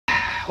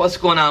What's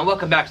going on?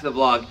 Welcome back to the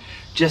vlog.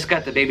 Just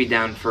got the baby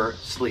down for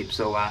sleep,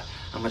 so I'm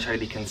gonna try to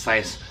be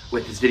concise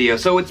with this video.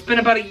 So it's been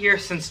about a year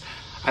since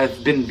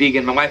I've been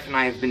vegan. My wife and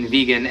I have been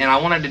vegan, and I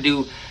wanted to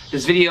do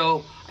this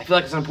video. I feel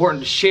like it's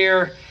important to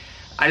share.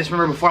 I just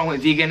remember before I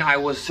went vegan, I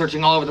was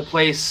searching all over the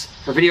place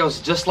for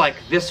videos just like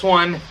this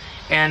one,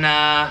 and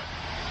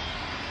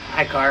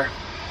hi car.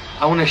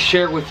 I want to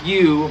share with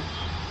you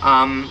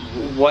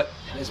what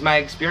has my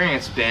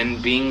experience been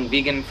being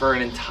vegan for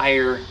an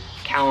entire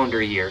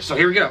calendar year. So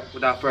here we go.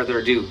 Without further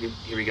ado,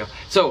 here we go.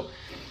 So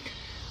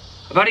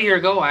about a year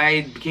ago,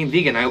 I became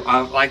vegan. I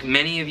like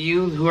many of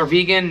you who are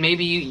vegan,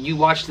 maybe you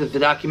watched the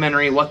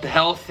documentary What the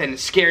Health and it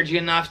scared you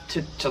enough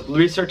to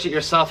research it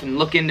yourself and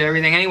look into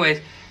everything.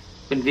 Anyways,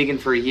 been vegan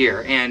for a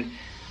year, and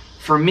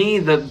for me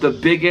the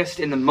biggest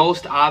and the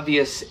most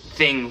obvious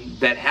thing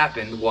that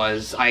happened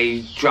was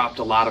I dropped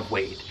a lot of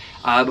weight.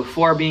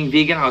 Before being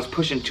vegan, I was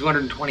pushing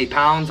 220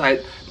 pounds. I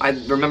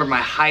remember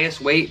my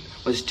highest weight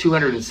was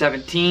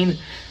 217.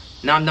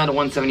 Now I'm down to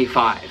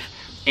 175.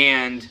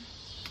 And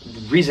the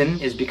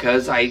reason is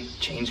because I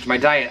changed my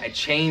diet. I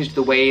changed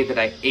the way that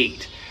I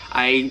ate.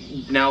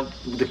 Now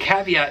the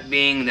caveat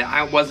being that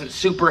I wasn't a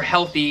super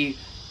healthy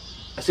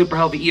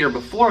eater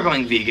before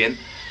going vegan,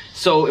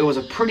 so it was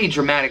a pretty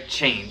dramatic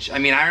change. I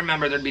mean, I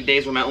remember there'd be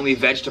days where my only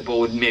vegetable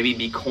would maybe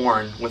be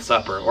corn with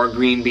supper or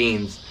green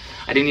beans.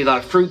 I didn't eat a lot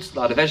of fruits, a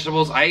lot of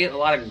vegetables. I ate a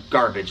lot of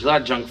garbage, a lot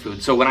of junk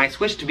food. So when I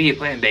switched to be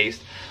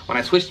plant-based, when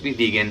I switched to be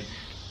vegan,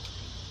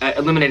 I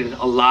eliminated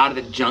a lot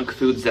of the junk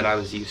foods that I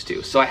was used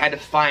to. So I had to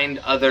find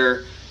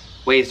other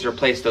ways to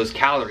replace those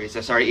calories.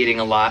 I started eating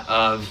a lot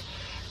of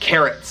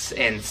carrots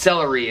and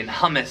celery and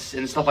hummus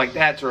and stuff like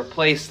that to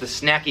replace the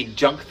snacky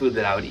junk food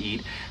that I would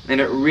eat. And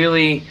it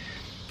really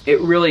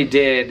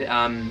did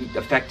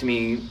affect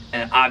me in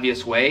an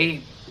obvious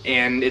way.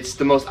 And it's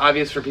the most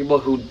obvious for people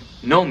who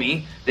know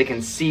me. They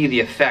can see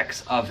the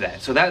effects of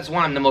that. So that's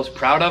one I'm the most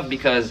proud of,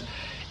 because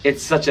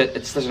it's such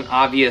an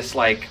obvious,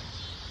 like,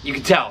 you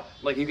can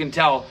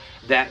tell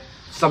that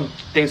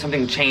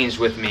something changed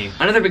with me.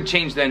 Another big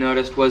change that I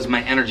noticed was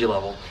my energy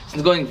level.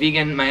 Since going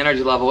vegan, my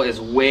energy level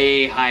is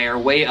way higher,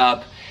 way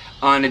up.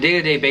 On a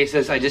day-to-day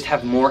basis, I just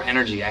have more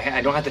energy.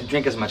 I don't have to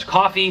drink as much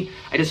coffee.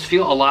 I just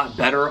feel a lot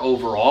better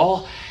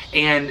overall.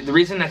 And the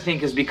reason I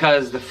think is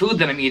because the food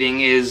that I'm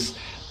eating is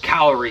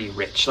calorie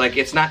rich. Like,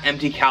 it's not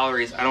empty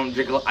calories. I don't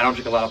drink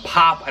a lot of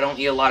pop. I don't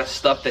eat a lot of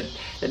stuff that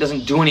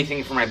doesn't do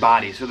anything for my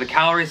body. So the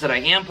calories that I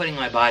am putting in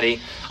my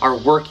body are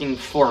working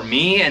for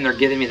me, and they're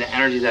giving me the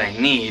energy that I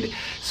need.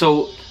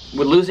 So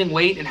with losing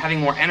weight and having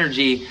more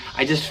energy,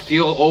 I just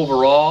feel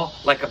overall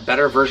like a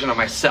better version of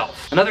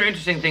myself. Another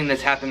interesting thing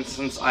that's happened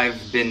since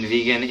I've been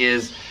vegan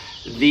is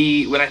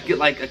when I get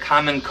like a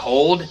common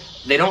cold,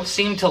 they don't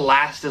seem to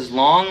last as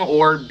long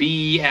or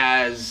be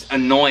as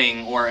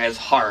annoying or as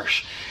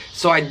harsh.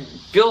 So I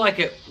feel like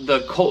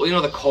the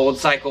cold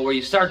cycle, where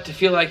you start to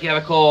feel like you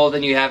have a cold,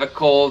 then you have a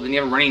cold, then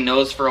you have a runny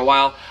nose for a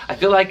while. I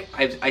feel like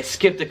I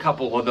skipped a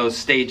couple of those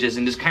stages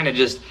and just kind of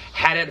just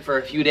had it for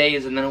a few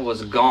days and then it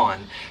was gone.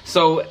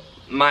 So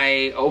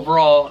my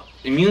overall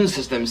immune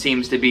system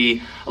seems to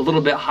be a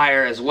little bit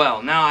higher as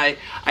well. Now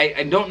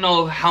I don't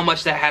know how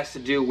much that has to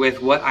do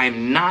with what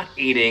I'm not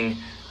eating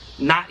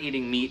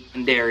meat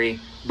and dairy,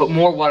 but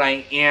more what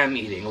I am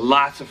eating.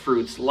 Lots of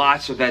fruits,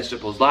 lots of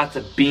vegetables, lots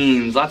of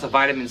beans, lots of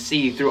vitamin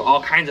C through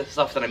all kinds of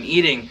stuff that I'm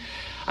eating.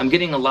 I'm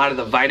getting a lot of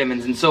the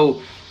vitamins. And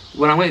so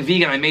when I went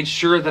vegan, I made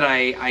sure that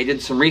I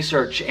did some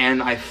research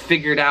and I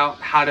figured out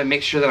how to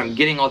make sure that I'm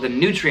getting all the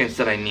nutrients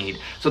that I need.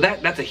 So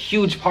that's a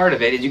huge part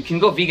of it. Is you can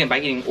go vegan by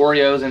eating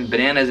Oreos and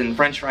bananas and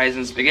french fries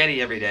and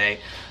spaghetti every day,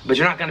 but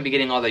you're not going to be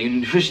getting all the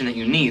nutrition that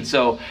you need.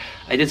 So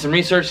I did some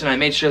research and I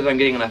made sure that I'm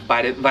getting enough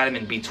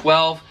vitamin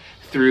B12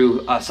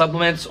 through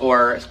supplements,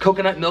 or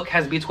coconut milk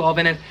has B12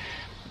 in it.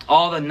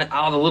 All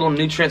the little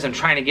nutrients I'm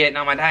trying to get.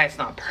 Now my diet's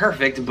not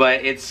perfect,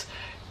 but it's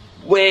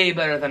way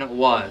better than it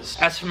was.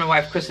 As for my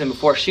wife Kristen,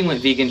 before she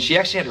went vegan, she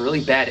actually had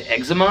really bad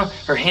eczema.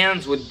 Her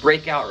hands would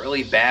break out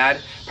really bad,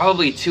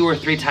 probably 2 or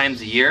 3 times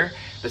a year.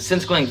 But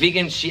since going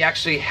vegan, she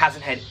actually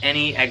hasn't had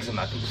any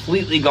eczema.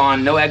 Completely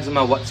gone, no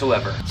eczema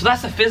whatsoever. So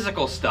that's the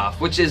physical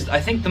stuff, which is, I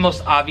think, the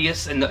most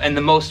obvious and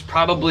the most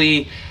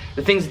probably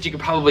the things that you could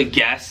probably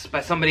guess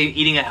by somebody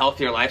eating a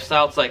healthier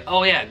lifestyle. It's like,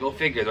 oh yeah, go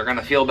figure, they're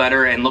gonna feel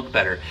better and look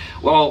better.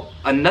 Well,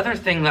 another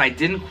thing that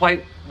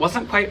I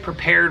wasn't quite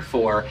prepared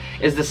for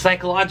is the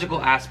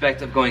psychological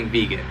aspect of going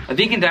vegan. A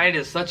vegan diet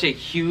is such a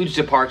huge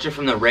departure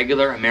from the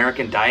regular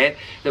American diet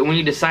that when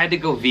you decide to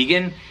go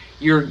vegan,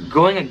 you're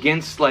going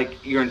against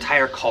like your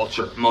entire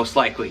culture, most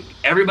likely.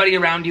 Everybody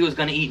around you is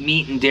gonna eat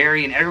meat and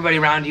dairy, and everybody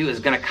around you is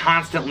gonna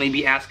constantly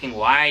be asking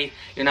why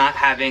you're not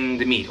having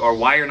the meat or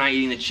why you're not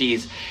eating the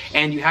cheese.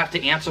 And you have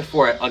to answer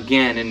for it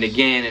again and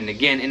again and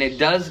again, and it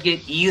does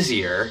get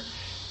easier.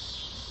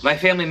 My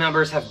family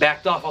members have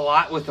backed off a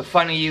lot with the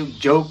funny you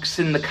jokes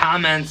in the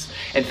comments.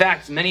 In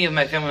fact, many of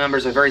my family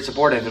members are very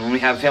supportive, and when we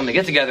have family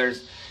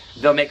get-togethers,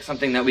 they'll make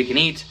something that we can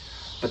eat.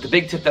 But the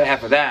big tip that I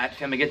have for that,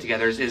 family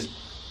get-togethers, is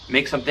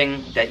make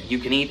something that you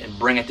can eat and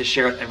bring it to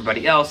share with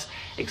everybody else,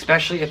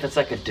 especially if it's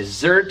like a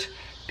dessert,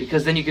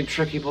 because then you can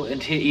trick people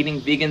into eating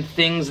vegan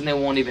things and they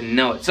won't even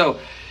know it. So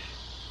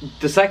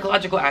the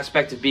psychological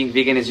aspect of being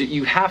vegan is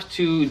you have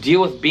to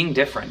deal with being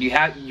different. You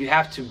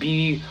have to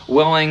be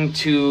willing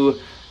to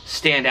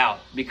stand out,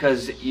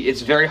 because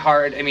it's very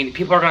hard. I mean,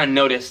 people are going to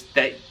notice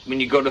that when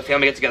you go to a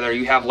family get together,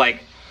 you have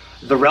like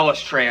the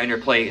relish tray on your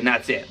plate and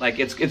that's it. Like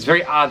it's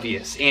very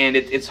obvious, and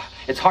it's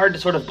hard to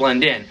sort of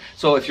blend in.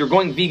 So if you're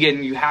going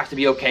vegan, you have to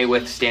be okay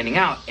with standing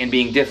out and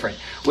being different,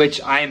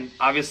 which I'm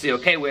obviously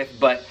okay with,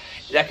 but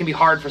that can be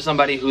hard for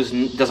somebody who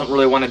doesn't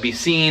really want to be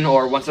seen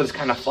or wants to just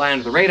kind of fly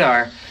under the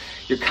radar.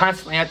 You're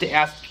constantly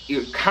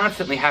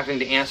having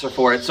to answer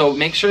for it. So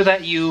make sure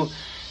that you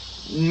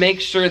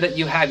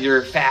have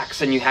your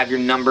facts and you have your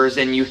numbers,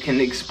 and you can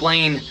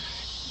explain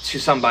to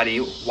somebody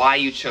why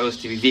you chose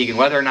to be vegan,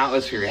 whether or not it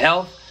was for your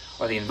health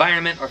or the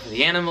environment or for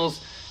the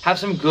animals. Have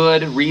some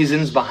good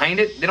reasons behind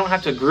it. They don't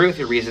have to agree with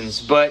your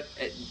reasons, but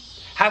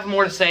have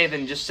more to say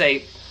than just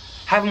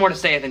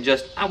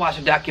I watched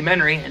a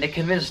documentary and it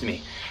convinced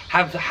me.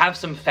 Have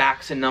some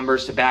facts and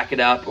numbers to back it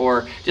up,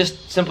 or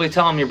just simply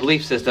tell them your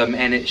belief system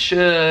and it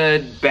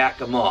should back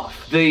them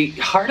off. The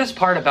hardest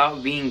part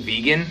about being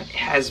vegan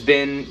has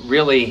been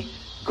really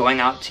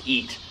going out to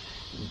eat,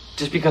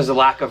 just because of the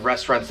lack of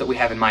restaurants that we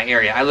have in my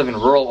area. I live in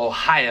rural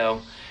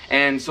Ohio,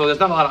 and so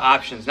there's not a lot of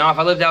options. Now if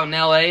I lived out in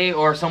LA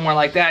or somewhere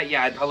like that,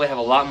 yeah, I'd probably have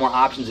a lot more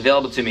options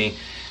available to me.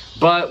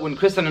 But when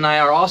Kristen and I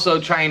are also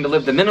trying to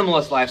live the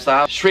minimalist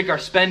lifestyle, shrink our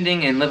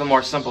spending and live a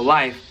more simple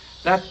life,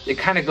 it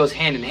kind of goes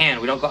hand in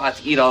hand. We don't go out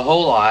to eat a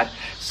whole lot.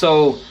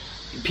 So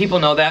people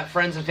know that,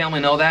 friends and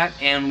family know that,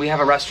 and we have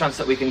our restaurants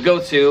that we can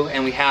go to,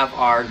 and we have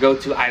our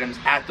go-to items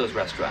at those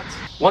restaurants.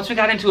 Once we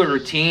got into a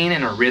routine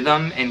and a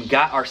rhythm and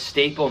got our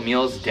staple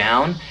meals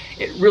down,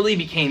 it really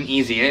became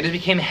easy, and it just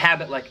became a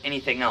habit like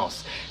anything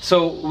else.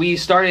 So we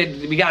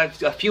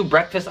got a few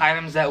breakfast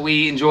items that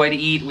we enjoy to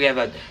eat. We have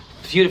a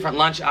few different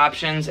lunch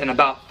options and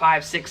about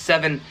 5, 6,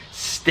 7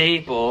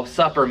 staple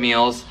supper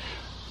meals.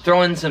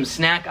 Throw in some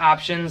snack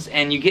options,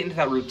 and you get into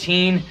that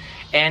routine,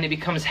 and it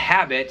becomes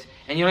habit,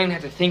 and you don't even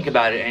have to think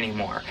about it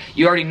anymore.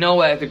 You already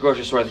know at the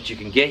grocery store that you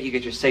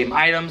get your same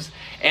items,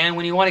 and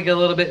when you want to get a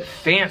little bit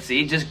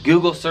fancy, just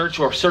Google search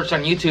or search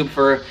on YouTube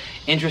for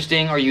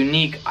interesting or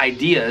unique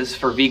ideas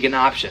for vegan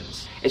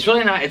options. It's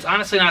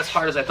honestly not as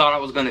hard as I thought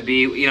it was going to be.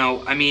 You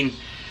know, I mean,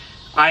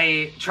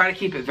 I try to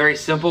keep it very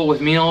simple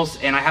with meals,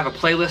 and I have a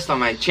playlist on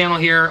my channel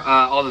here,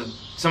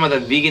 some of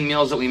the vegan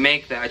meals that we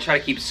make that I try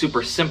to keep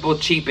super simple,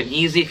 cheap, and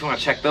easy. If you want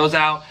to check those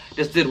out,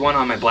 just did one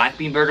on my black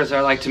bean burgers that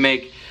I like to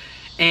make.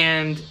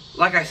 And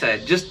like I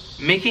said, just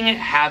making it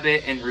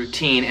habit and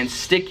routine and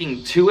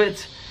sticking to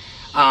it,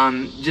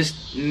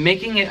 just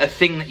making it a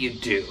thing that you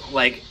do,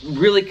 like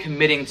really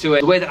committing to it.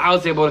 The way that I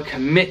was able to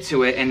commit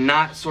to it and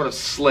not sort of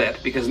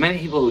slip, because many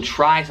people who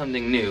try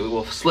something new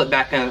will slip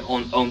back to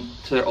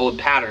their old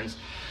patterns,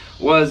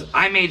 was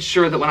I made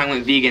sure that when I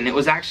went vegan, it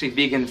was actually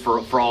vegan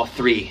for all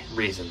 3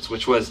 reasons,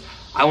 which was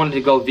I wanted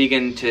to go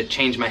vegan to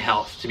change my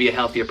health, to be a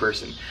healthier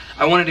person.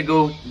 I wanted to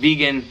go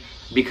vegan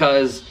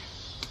because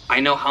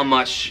I know how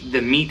much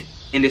the meat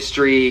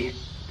industry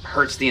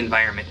hurts the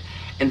environment.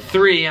 And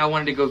 3, I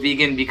wanted to go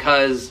vegan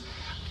because,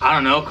 I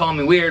don't know, call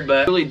me weird, but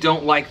I really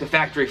don't like the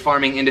factory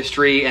farming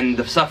industry and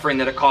the suffering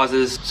that it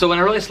causes. So when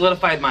I really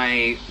solidified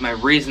my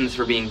reasons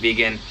for being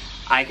vegan,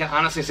 I can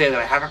honestly say that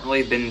I haven't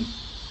really been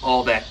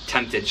all that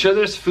tempted. Sure,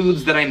 there's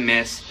foods that I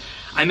miss.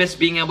 I miss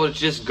being able to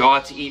just go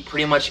out to eat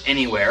pretty much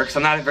anywhere, because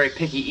I'm not a very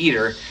picky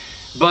eater,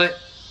 but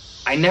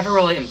I never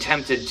really am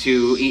tempted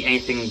to eat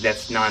anything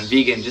that's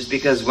non-vegan, just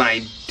because when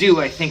I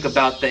do, I think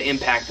about the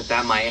impact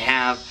that might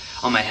have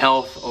on my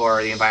health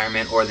or the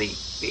environment or the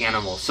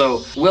animals.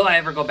 So will I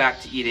ever go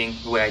back to eating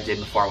the way I did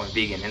before I went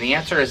vegan? And the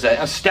answer is an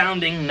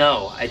astounding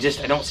no. I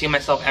don't see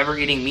myself ever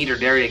eating meat or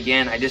dairy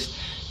again.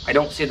 I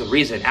don't see the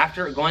reason.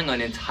 After going an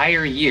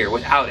entire year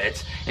without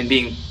it and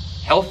being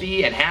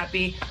healthy and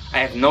happy, I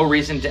have no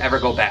reason to ever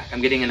go back.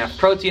 I'm getting enough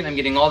protein, I'm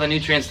getting all the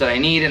nutrients that I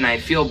need, and I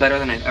feel better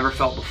than I've ever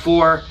felt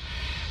before.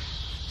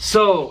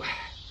 So,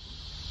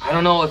 I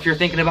don't know if you're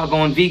thinking about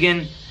going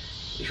vegan.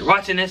 If you're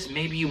watching this,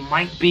 maybe you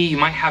might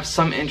have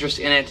some interest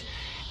in it.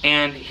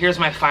 And here's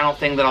my final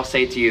thing that I'll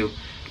say to you.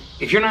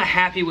 If you're not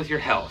happy with your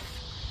health,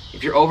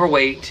 if you're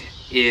overweight,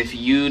 if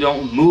you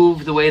don't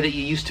move the way that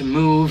you used to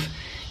move,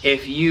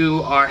 if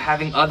you are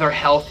having other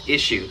health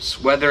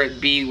issues, whether it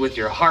be with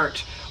your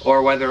heart,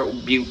 or whether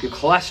it be with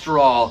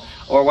cholesterol,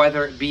 or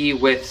whether it be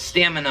with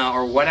stamina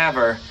or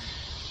whatever,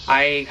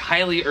 I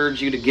highly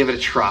urge you to give it a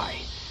try.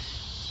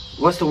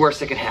 What's the worst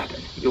that can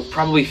happen? You'll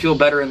probably feel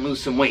better and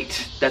lose some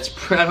weight. That's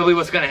probably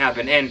what's gonna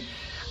happen. And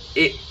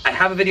I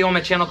have a video on my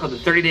channel called the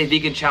 30-Day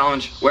Vegan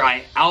Challenge where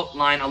I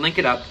outline, I'll link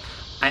it up,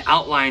 I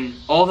outline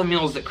all the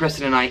meals that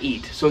Kristen and I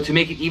eat. So to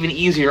make it even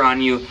easier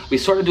on you, we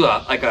sort of do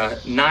a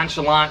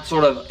nonchalant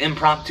sort of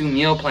impromptu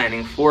meal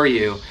planning for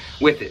you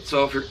with it.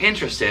 So if you're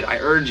interested, I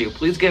urge you,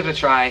 please give it a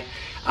try.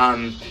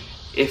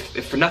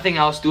 If for nothing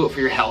else, do it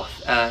for your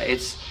health.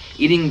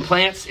 Eating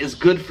plants is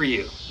good for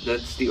you.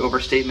 That's the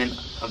overstatement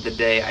of the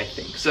day, I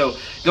think. So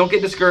don't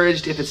get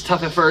discouraged if it's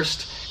tough at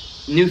first.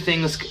 New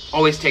things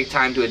always take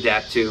time to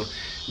adapt to.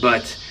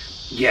 But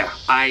yeah,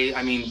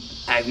 I mean,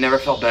 I've never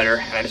felt better,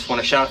 and I just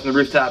want to shout out from the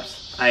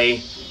rooftops.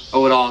 I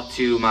owe it all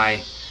to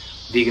my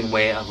vegan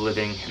way of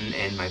living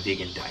and my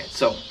vegan diet.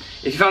 So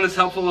if you found this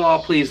helpful at all,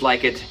 please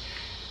like it.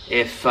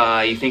 If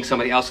you think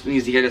somebody else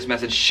needs to hear this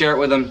message, share it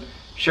with them.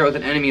 Share it with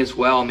an enemy as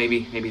well.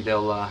 Maybe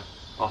they'll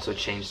also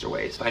change their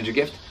ways. Find your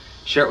gift,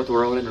 share it with the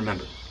world, and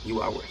remember, you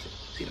are worth it.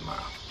 See you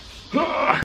tomorrow.